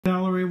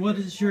Valerie, what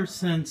is your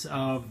sense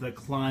of the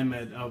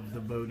climate of the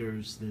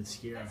voters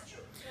this year?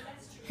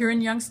 Here in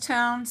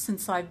Youngstown,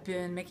 since I've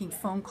been making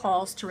phone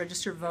calls to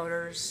registered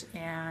voters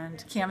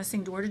and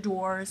canvassing door to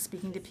door,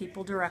 speaking to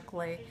people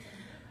directly,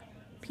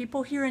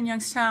 people here in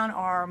Youngstown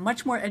are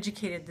much more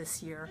educated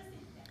this year,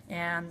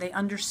 and they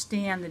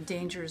understand the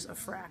dangers of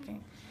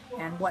fracking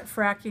and what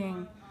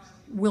fracking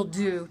will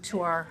do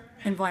to our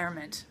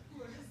environment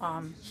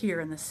here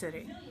in the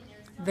city.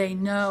 They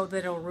know that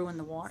it'll ruin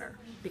the water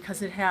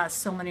because it has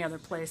so many other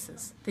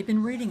places. They've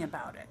been reading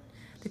about it.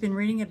 They've been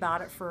reading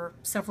about it for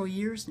several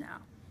years now.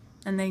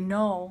 And they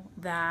know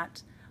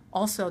that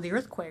also the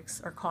earthquakes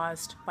are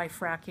caused by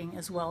fracking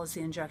as well as the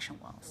injection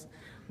wells.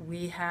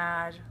 We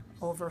had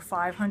over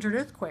 500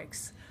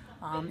 earthquakes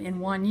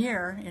in 1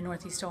 year in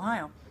Northeast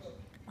Ohio.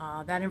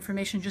 That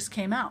information just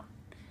came out.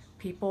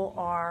 People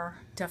are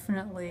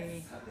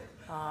definitely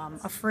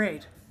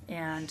afraid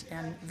and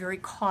very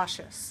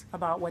cautious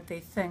about what they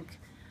think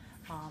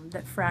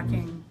that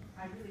fracking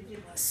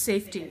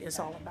safety is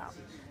all about.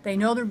 They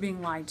know they're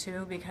being lied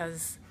to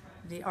because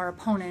our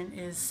opponent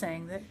is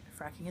saying that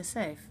fracking is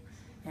safe,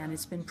 and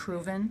it's been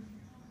proven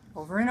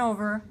over and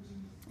over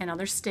in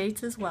other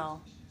states as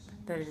well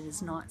that it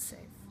is not safe.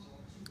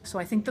 So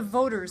I think the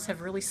voters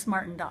have really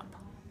smartened up.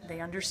 They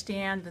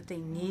understand that they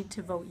need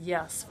to vote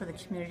yes for the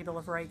Community Bill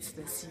of Rights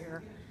this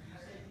year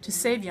to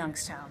save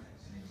Youngstown,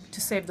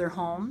 to save their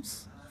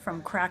homes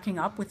from cracking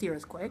up with the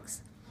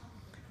earthquakes,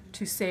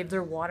 to save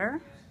their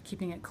water,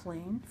 keeping it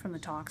clean from the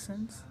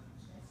toxins,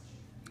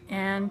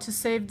 and to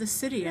save the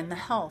city and the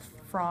health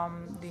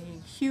from the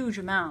huge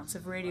amounts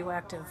of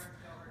radioactive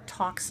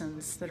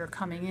toxins that are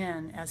coming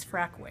in as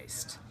frack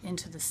waste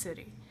into the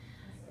city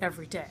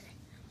every day.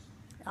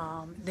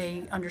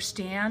 They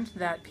understand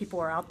that people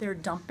are out there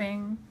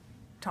dumping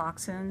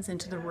toxins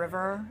into the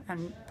river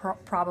and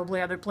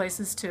probably other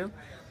places too.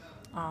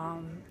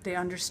 They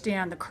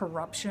understand the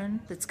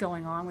corruption that's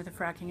going on with the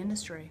fracking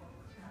industry,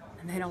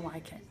 and they don't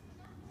like it.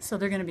 So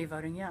they're going to be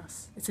voting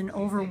yes. It's an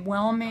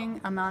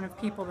overwhelming amount of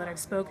people that I've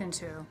spoken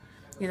to,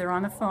 either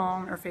on the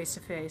phone or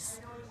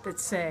face-to-face, that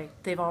say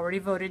they've already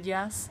voted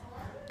yes,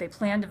 they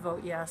plan to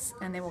vote yes,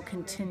 and they will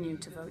continue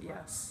to vote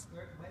yes.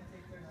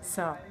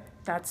 So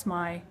that's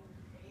I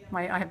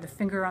have the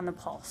finger on the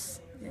pulse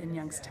in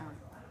Youngstown.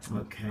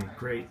 Okay,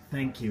 great.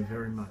 Thank you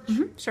very much.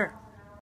 Sure.